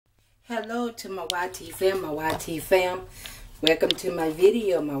Hello to my YT fam, Welcome to my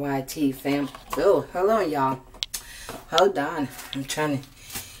video, my YT fam. Oh, hello y'all. Hold on. I'm trying to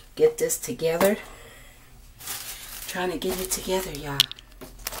get this together. Trying to get it together, y'all.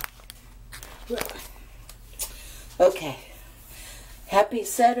 Okay. Happy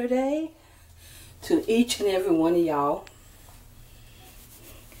Saturday to each and every one of y'all.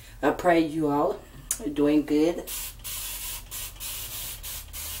 I pray you all are doing good.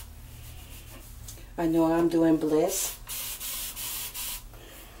 I know I'm doing blessed.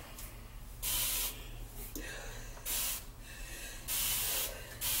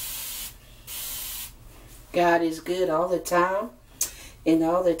 God is good all the time. And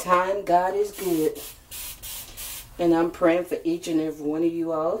all the time, God is good. And I'm praying for each and every one of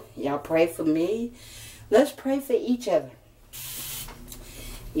you all. Y'all pray for me. Let's pray for each other.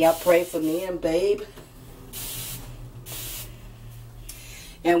 Y'all pray for me and babe.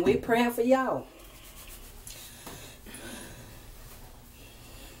 And we praying for y'all.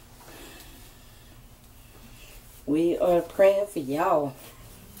 We are praying for y'all.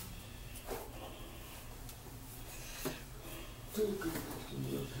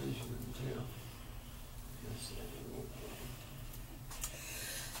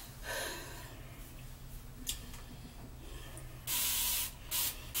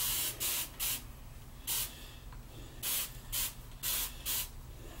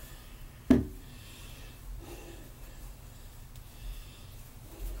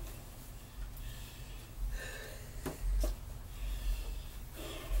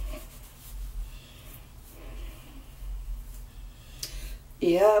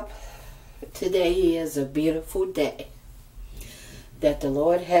 Yep, today is a beautiful day that the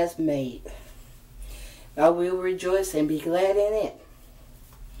Lord has made. I will rejoice and be glad in it.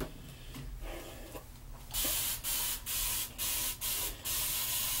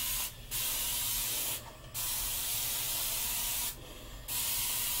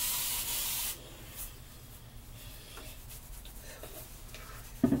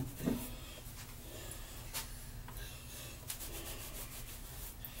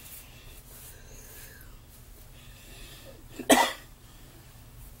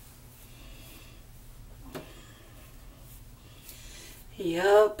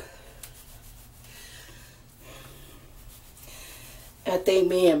 Yup. I think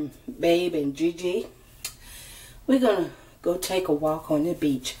me and Babe and Gigi, we're gonna go take a walk on the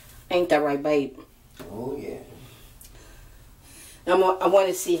beach. Ain't that right, Babe? Oh, yeah. I want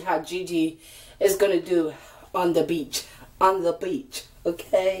to see how Gigi is gonna do on the beach. On the beach,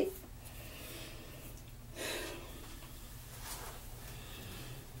 okay?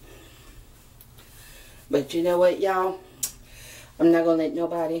 But you know what, y'all? I'm not going to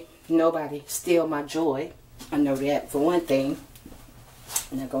let nobody steal my joy. I know that for one thing.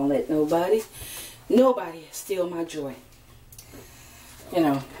 I'm not going to let nobody steal my joy. You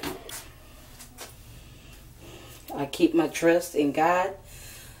know, I keep my trust in God.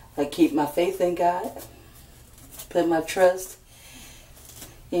 I keep my faith in God. Put my trust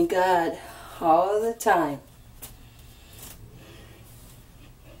in God all the time.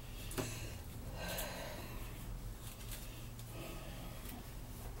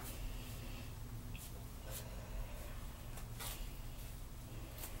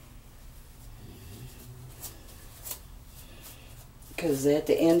 Because at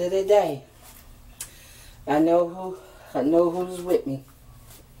the end of the day, I know who's with me.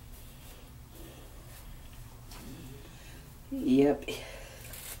 Yep.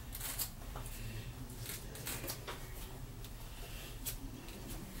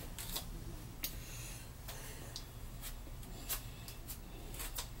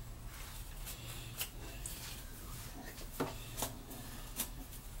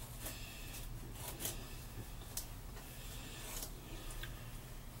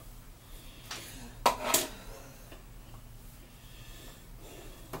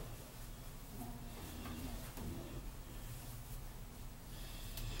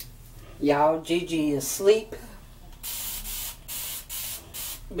 Y'all, Gigi is asleep.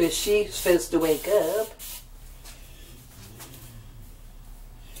 But she's supposed to wake up.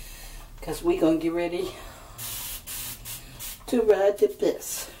 Because we're going to get ready to ride the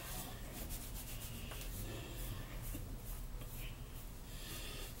bus.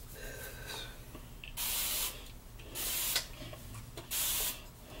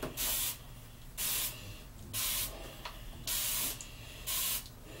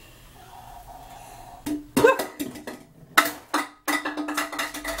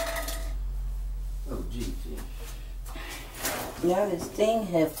 Now this thing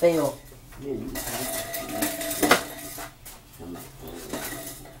have failed.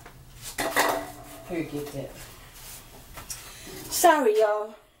 Here, get that. Sorry,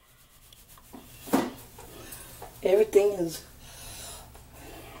 y'all. Everything is,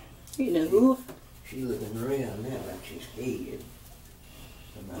 you know. She's looking around now like she's scared.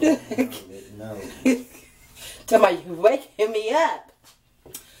 No. Tell me you waking me up.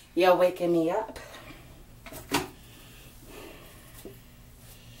 You're waking me up.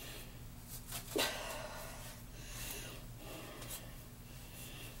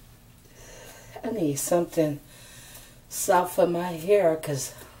 I need something soft for my hair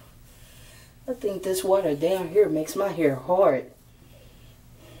because I think this water down here makes my hair hard.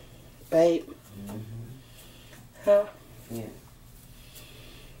 Babe. Mm-hmm. Huh? Yeah.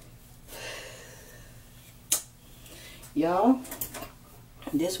 Y'all,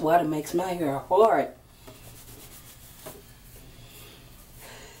 this water makes my hair hard.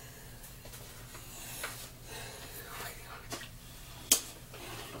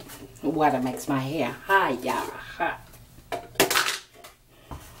 Water makes my hair hot, y'all. Hot.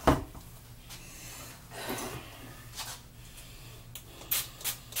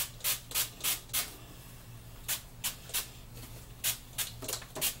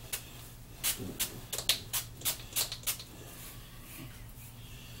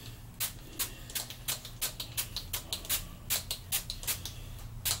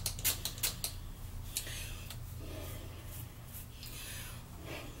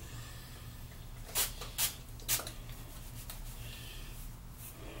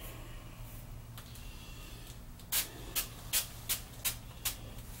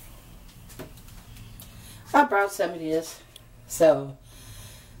 I brought some of this. So,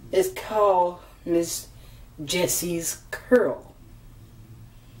 it's called Miss Jessie's Curl.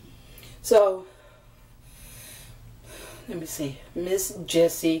 So, let me see. Miss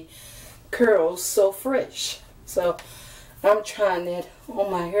Jessie Curls So Fresh. So, I'm trying that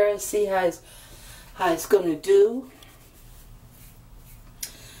on my hair and see how it's going to do.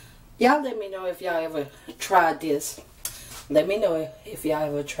 Y'all let me know if y'all ever tried this. Let me know if y'all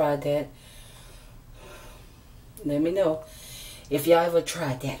ever tried that. Let me know if y'all ever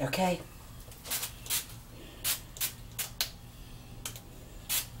tried that, okay?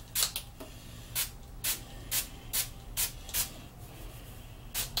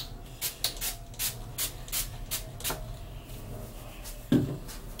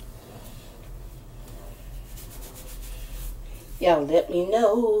 Y'all let me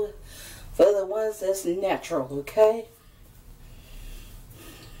know for the ones that's natural, okay?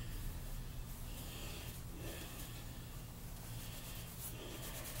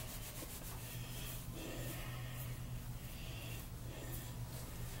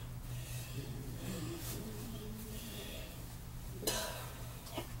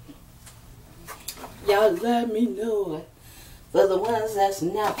 Y'all let me know for the ones that's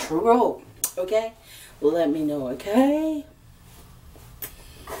natural, okay? Let me know, okay?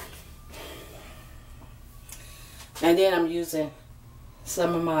 And then I'm using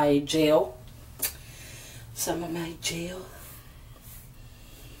some of my gel.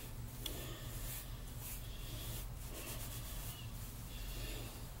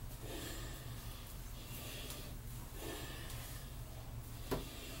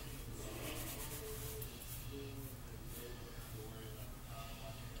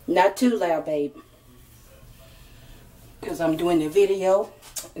 Not too loud, babe. Because I'm doing the video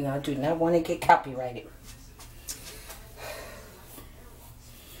and I do not want to get copyrighted.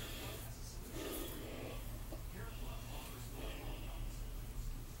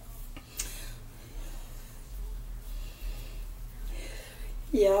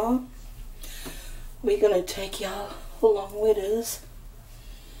 Y'all, we're going to take y'all along with us.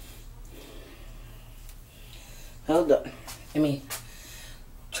 Hold up. Let me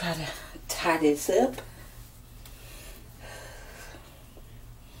try to tie this up.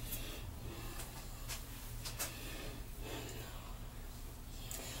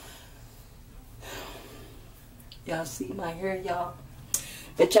 Y'all see my hair, y'all?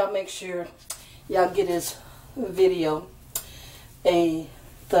 But y'all make sure y'all get this video a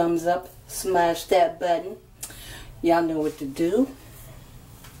thumbs up, smash that button. Y'all know what to do.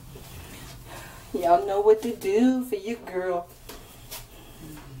 Y'all know what to do for your girl.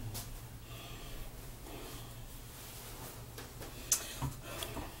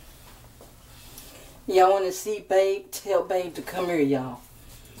 Y'all want to see Babe? Tell Babe to come here, y'all.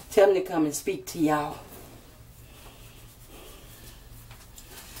 Tell him to come and speak to y'all.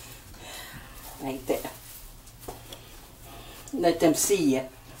 Like that. Let them see you.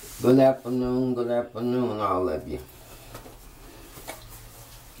 Good afternoon, all of you.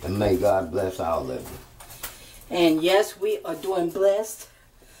 And may God bless all of you. And yes, we are doing blessed.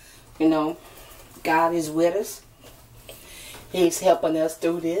 You know, God is with us. He's helping us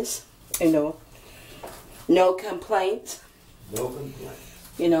through this. You know, no complaints. No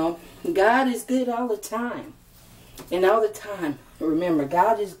complaints. You know, God is good all the time. And all the time, remember,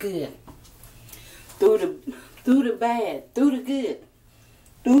 God is good. Through the bad, through the good,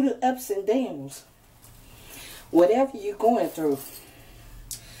 through the ups and downs. Whatever you're going through,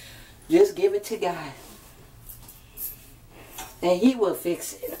 just give it to God. And He will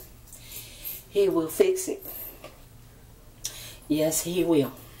fix it. He will fix it. Yes, He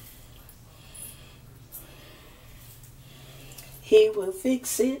will. He will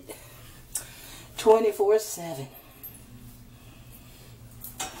fix it 24/7.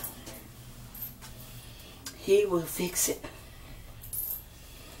 He will fix it.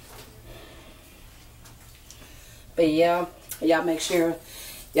 But yeah, y'all make sure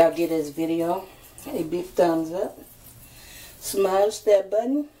y'all get this video a big thumbs up. Smash that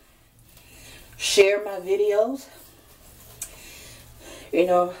button. Share my videos. You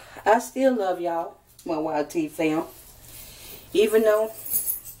know, I still love y'all, my YT fam. Even though,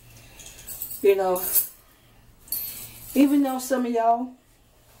 you know, even though some of y'all,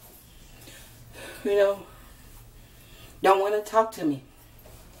 you know, don't want to talk to me.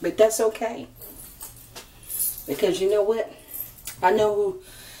 But that's okay. Because you know what? I know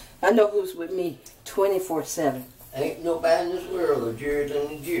who's with me 24/7. Ain't nobody in this world a Jerry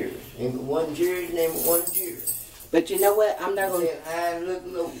than a Jerry. Ain't but one Jerry, name but one Jerry. But you know what? I'm not going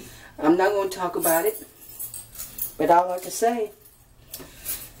to talk about it. But all I can say,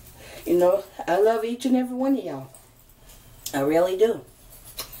 you know, I love each and every one of y'all. I really do.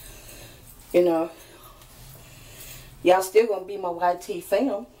 You know, y'all still going to be my YT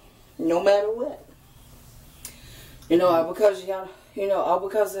fam, no matter what. You know, all because y'all, you know, all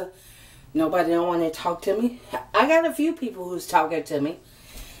because of nobody don't want to talk to me. I got a few people who's talking to me.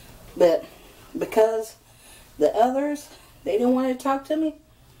 But because the others, they don't want to talk to me,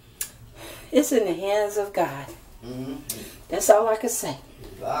 it's in the hands of God. Mm-hmm. That's all I can say.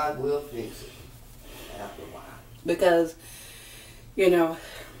 God will fix it after a while. Because, you know,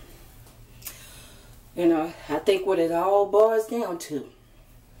 I think what it all boils down to.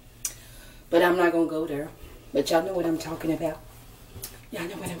 But I'm not going to go there. But y'all know what I'm talking about. Y'all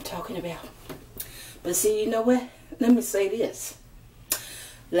know what I'm talking about. But see, you know what? Let me say this.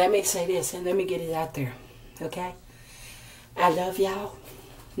 Let me say this and let me get it out there. Okay? I love y'all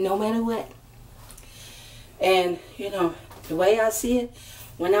no matter what. And, you know, the way I see it,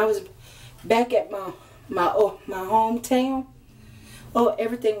 when I was back at my hometown, oh,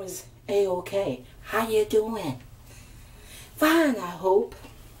 everything was A-okay. How you doing? Fine, I hope.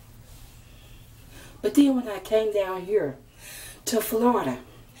 But then when I came down here to Florida,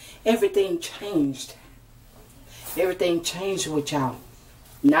 everything changed. Everything changed with y'all.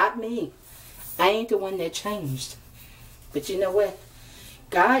 Not me. I ain't the one that changed. But you know what?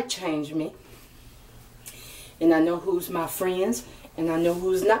 God changed me. And I know who's my friends. And I know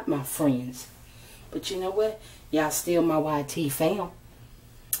who's not my friends. But you know what? Y'all still my YT fam.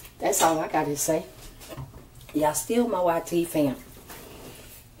 That's all I got to say. Y'all still my YT fam.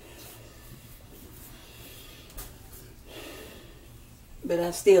 But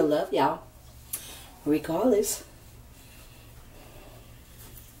I still love y'all. Regardless.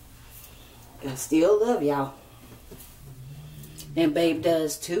 I still love y'all. And Babe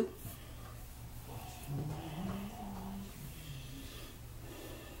does too.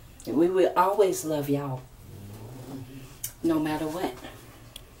 And we will always love y'all. No matter what.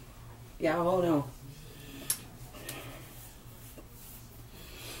 Y'all hold on.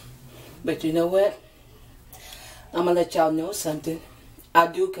 But you know what? I'm going to let y'all know something. I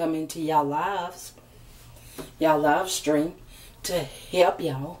do come into y'all lives. Y'all live stream to help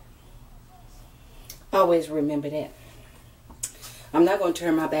y'all. Always remember that. I'm not going to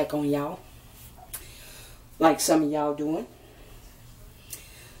turn my back on y'all. Like some of y'all doing.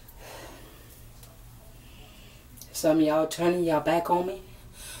 Some of y'all turning y'all back on me.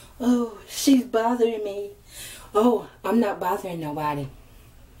 Oh, she's bothering me. Oh, I'm not bothering nobody.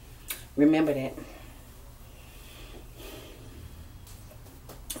 Remember that.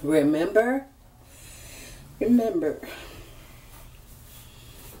 Remember.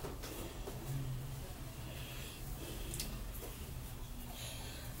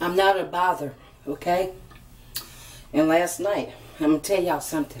 I'm not a bother, okay? And last night, I'm going to tell y'all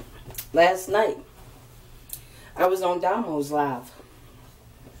something. Last night, I was on Damo's live.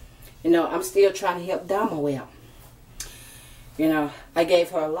 You know, I'm still trying to help Damo out. You know, I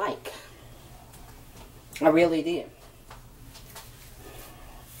gave her a like. I really did.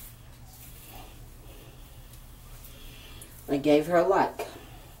 I gave her a like.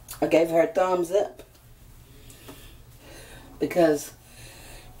 I gave her a thumbs up. Because,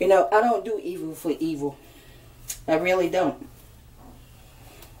 you know, I don't do evil for evil. I really don't.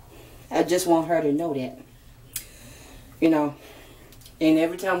 I just want her to know that. You know, and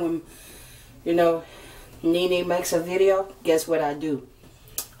every time when, you know, Nene makes a video, guess what I do?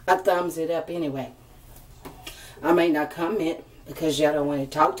 I thumbs it up anyway. I may not comment because y'all don't want to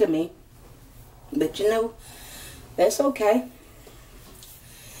talk to me. But you know, that's okay.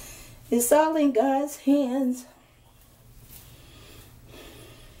 It's all in God's hands.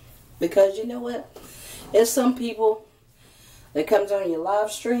 Because you know what? There's some people that comes on your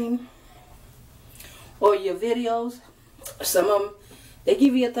live stream or your videos. Some of them, they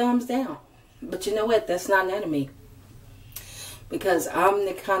give you a thumbs down. But you know what? That's not none of me. Because I'm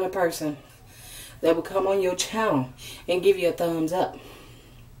the kind of person that will come on your channel and give you a thumbs up.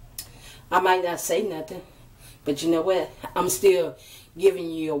 I might not say nothing, but you know what? I'm still giving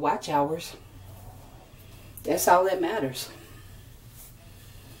you your watch hours. That's all that matters.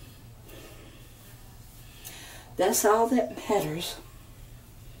 That's all that matters.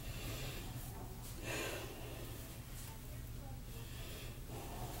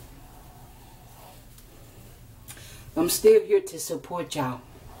 I'm still here to support y'all.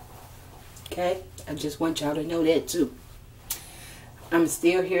 Okay? I just want y'all to know that too. I'm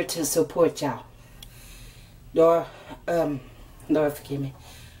still here to support y'all. Lord, forgive me.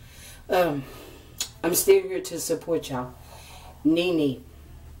 I'm still here to support y'all. Nene.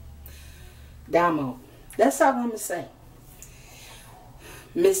 Damo. That's all I'm going to say.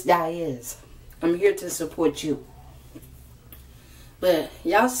 Miss Diaz. I'm here to support you. But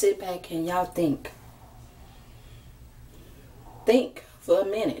y'all sit back and y'all think. Think for a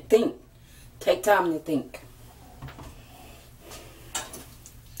minute. Think. Take time to think.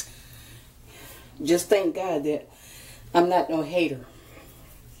 Just thank God that I'm not no hater.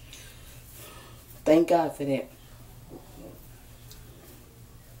 Thank God for that.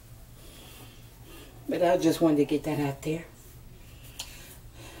 But I just wanted to get that out there.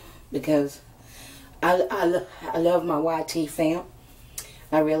 Because I love my YT fam.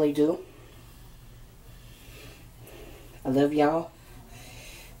 I really do. I love y'all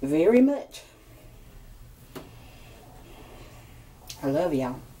very much. I love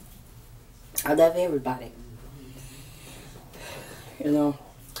y'all. I love everybody. You know,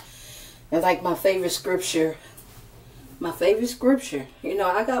 and like my favorite scripture. You know,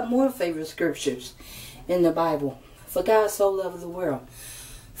 I got more favorite scriptures in the Bible. For God so loved the world.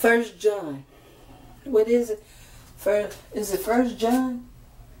 1 John. What is it? Is it 1 John,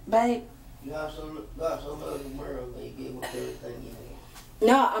 babe? God so loved the world that he gave up everything he had.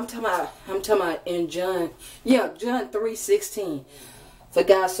 No, I'm talking about in John. Yeah, John 3:16. For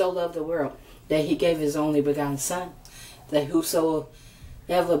God so loved the world that he gave his only begotten Son, that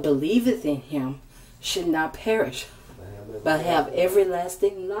whosoever believeth in him should not perish, but have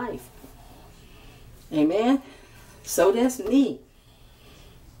everlasting life. Amen. So that's me.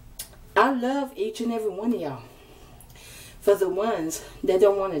 I love each and every one of y'all. For the ones that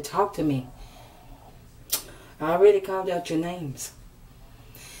don't want to talk to me, I already called out your names.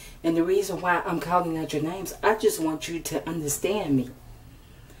 And the reason why I'm calling out your names, I just want you to understand me.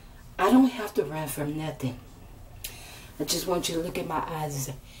 I don't have to run from nothing. I just want you to look at my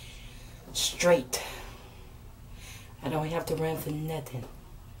eyes straight. I don't have to run from nothing.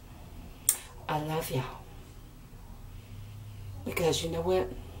 I love y'all. Because you know what?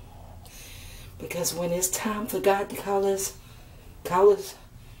 Because when it's time for God to call us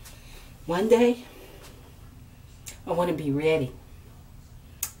one day, I want to be ready.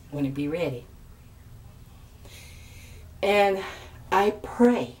 I want to be ready. And I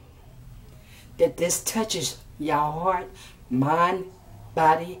pray that this touches y'all heart, mind,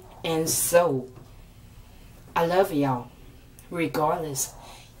 body, and soul. I love y'all, regardless.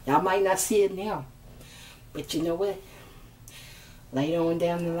 Y'all might not see it now, but you know what? Later on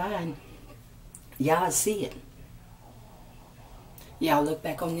down the line, y'all see it. Y'all look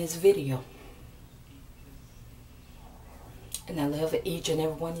back on this video. And I love each and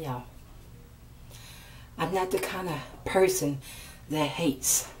every one of y'all. I'm not the kind of person that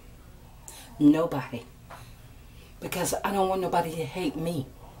hates nobody. Because I don't want nobody to hate me.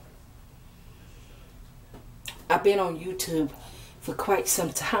 I've been on YouTube for quite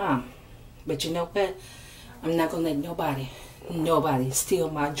some time. But you know what? I'm not going to let nobody steal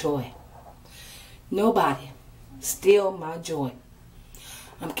my joy. Nobody steal my joy.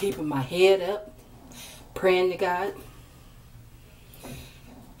 I'm keeping my head up, praying to God.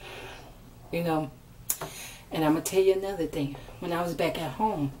 You know, and I'm going to tell you another thing. When I was back at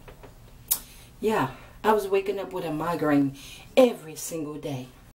home, yeah, I was waking up with a migraine every single day.